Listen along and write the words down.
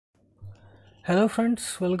Hello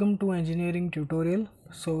friends, welcome to engineering tutorial.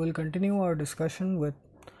 So we'll continue our discussion with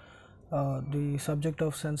the subject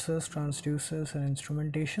of sensors, transducers and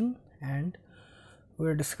instrumentation, and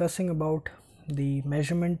we're discussing about the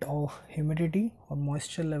measurement of humidity or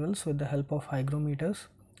moisture levels with the help of hygrometers,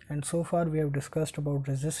 and so far we have discussed about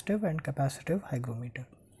resistive and capacitive hygrometer.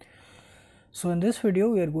 So in this video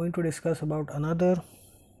we are going to discuss about another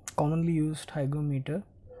commonly used hygrometer,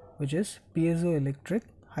 which is piezoelectric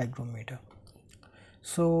hygrometer.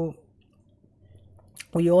 So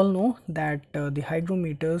we all know that the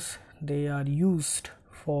hygrometers, they are used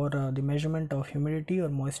for the measurement of humidity or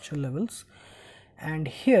moisture levels, and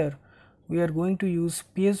here we are going to use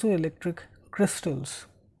piezoelectric crystals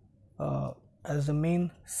as the main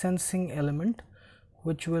sensing element,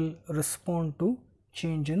 which will respond to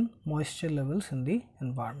change in moisture levels in the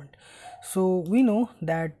environment. So we know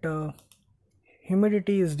that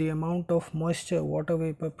humidity is the amount of moisture, water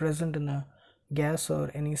vapor present in a gas or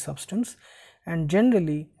any substance, and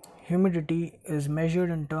generally humidity is measured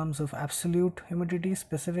in terms of absolute humidity,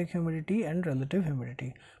 specific humidity and relative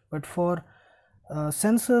humidity. But for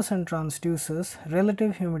sensors and transducers,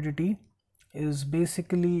 relative humidity is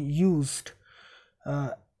basically used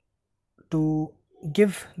to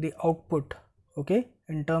give the output, okay,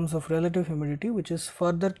 in terms of relative humidity, which is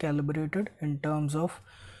further calibrated in terms of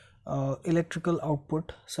electrical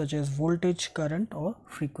output such as voltage, current or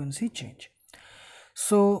frequency change.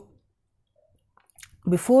 So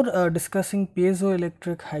before discussing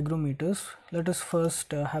piezoelectric hygrometers, let us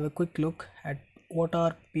first have a quick look at what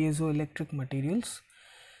are piezoelectric materials.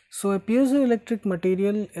 So a piezoelectric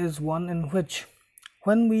material is one in which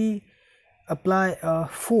when we apply a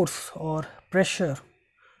force or pressure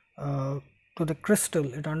to the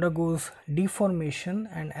crystal, it undergoes deformation,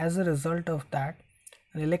 and as a result of that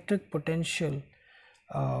an electric potential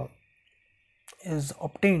is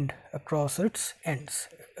obtained across its ends.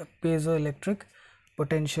 A piezoelectric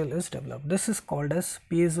potential is developed. This is called as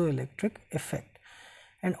piezoelectric effect.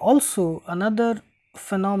 And also another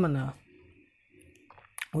phenomena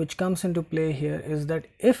which comes into play here is that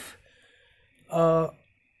if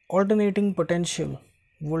alternating potential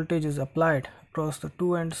voltage is applied across the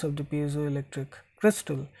two ends of the piezoelectric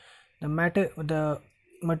crystal, the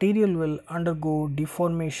material will undergo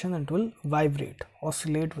deformation and will vibrate,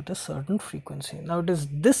 oscillate with a certain frequency. Now it is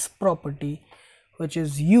this property which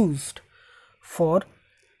is used for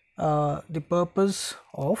the purpose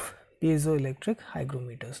of piezoelectric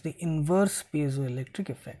hygrometers, the inverse piezoelectric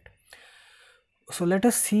effect. So let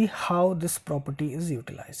us see how this property is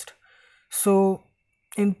utilized. So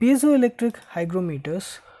in piezoelectric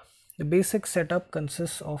hygrometers, the basic setup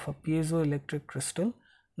consists of a piezoelectric crystal.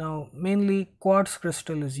 Now mainly quartz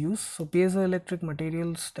crystal is used. So piezoelectric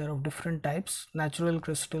materials, there are of different types: natural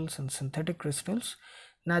crystals and synthetic crystals.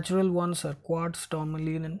 Natural ones are quartz,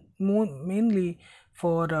 tourmaline, and mainly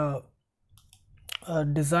for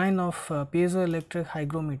design of piezoelectric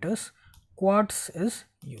hygrometers, quartz is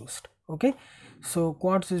used. Okay, so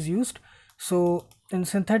quartz is used. So in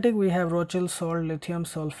synthetic we have Rochelle salt, lithium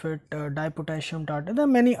sulfate, dipotassium tartrate. There are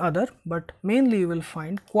many other, but mainly you will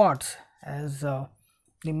find quartz as the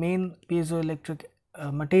main piezoelectric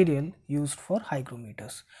material used for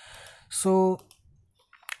hygrometers. So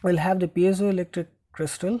we'll have the piezoelectric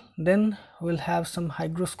crystal, then we'll have some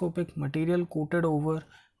hygroscopic material coated over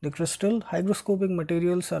the crystal. Hygroscopic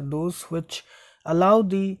materials are those which allow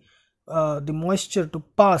the moisture to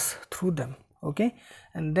pass through them, okay,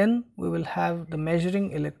 and then we will have the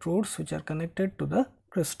measuring electrodes which are connected to the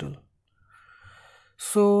crystal.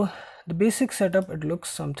 So the basic setup, it looks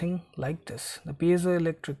something like this: the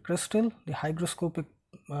piezoelectric crystal, the hygroscopic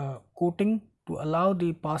coating to allow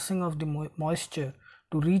the passing of the moisture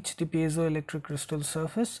to reach the piezoelectric crystal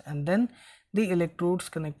surface, and then the electrodes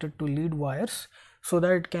connected to lead wires so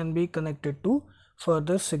that it can be connected to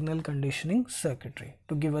further signal conditioning circuitry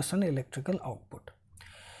to give us an electrical output.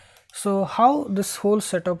 So how this whole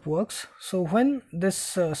setup works: so when this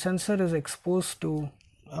sensor is exposed to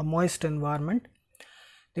a moist environment,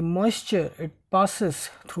 the moisture, it passes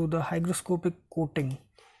through the hygroscopic coating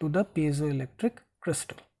to the piezoelectric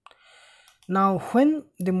crystal. Now when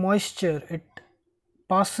the moisture, it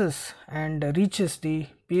passes and reaches the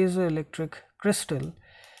piezoelectric crystal,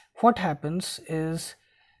 what happens is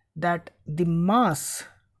that the mass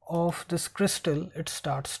of this crystal, it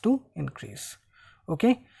starts to increase.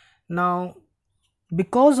 Okay, now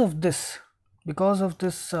because of this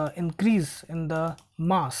increase in the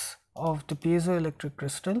mass of the piezoelectric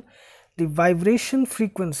crystal, the vibration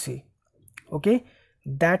frequency, okay,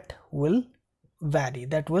 that will vary,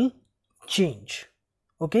 that will change.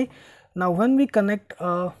 Okay, now when we connect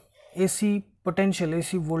a AC potential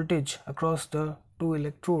AC voltage across the two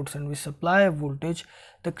electrodes and we supply a voltage,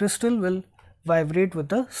 the crystal will vibrate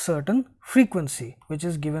with a certain frequency, which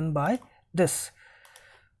is given by this.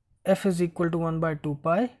 F is equal to 1 by 2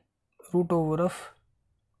 pi root over of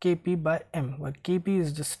Kp by m, where Kp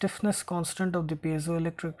is the stiffness constant of the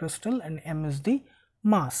piezoelectric crystal and m is the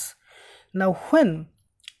mass. Now when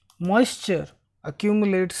moisture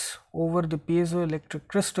accumulates over the piezoelectric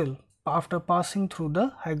crystal after passing through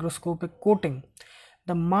the hygroscopic coating,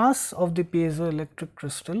 the mass of the piezoelectric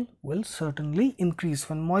crystal will certainly increase.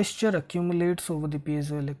 When moisture accumulates over the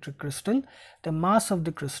piezoelectric crystal, the mass of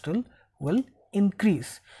the crystal will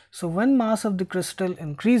increase. So when mass of the crystal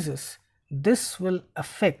increases, this will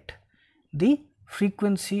affect the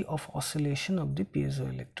frequency of oscillation of the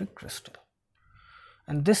piezoelectric crystal.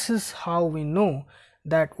 And this is how we know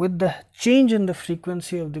that with the change in the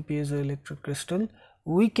frequency of the piezoelectric crystal,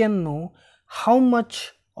 we can know how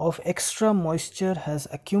much of extra moisture has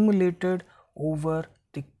accumulated over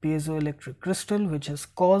the piezoelectric crystal, which has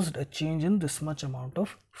caused a change in this much amount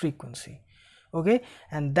of frequency. Okay,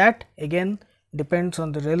 and that again depends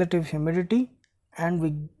on the relative humidity,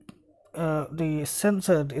 and the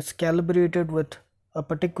sensor is calibrated with a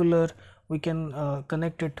particular, we can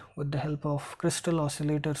connect it with the help of crystal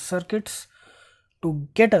oscillator circuits to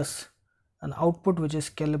get us an output which is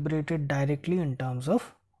calibrated directly in terms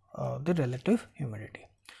of the relative humidity.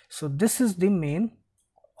 So this is the main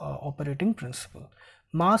operating principle.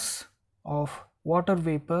 Mass of water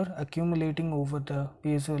vapor accumulating over the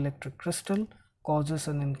piezoelectric crystal causes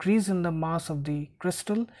an increase in the mass of the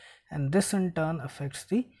crystal, and this in turn affects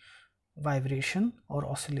the vibration or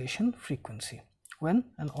oscillation frequency when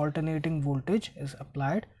an alternating voltage is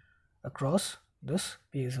applied across this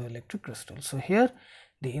piezoelectric crystal. So here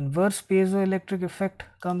the inverse piezoelectric effect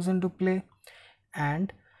comes into play,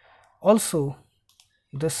 and also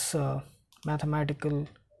this mathematical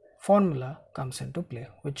formula comes into play,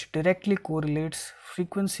 which directly correlates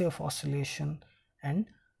frequency of oscillation and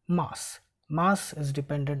mass. Mass is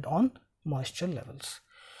dependent on moisture levels.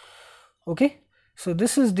 Okay, so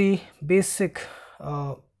this is the basic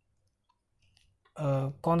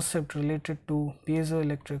concept related to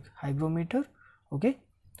piezoelectric hygrometer. Okay,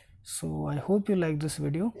 so I hope you like this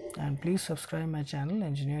video, and please subscribe my channel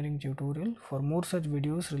Engineering Tutorial for more such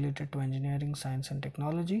videos related to engineering, science and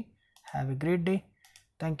technology. Have a great day.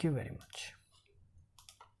 Thank you very much.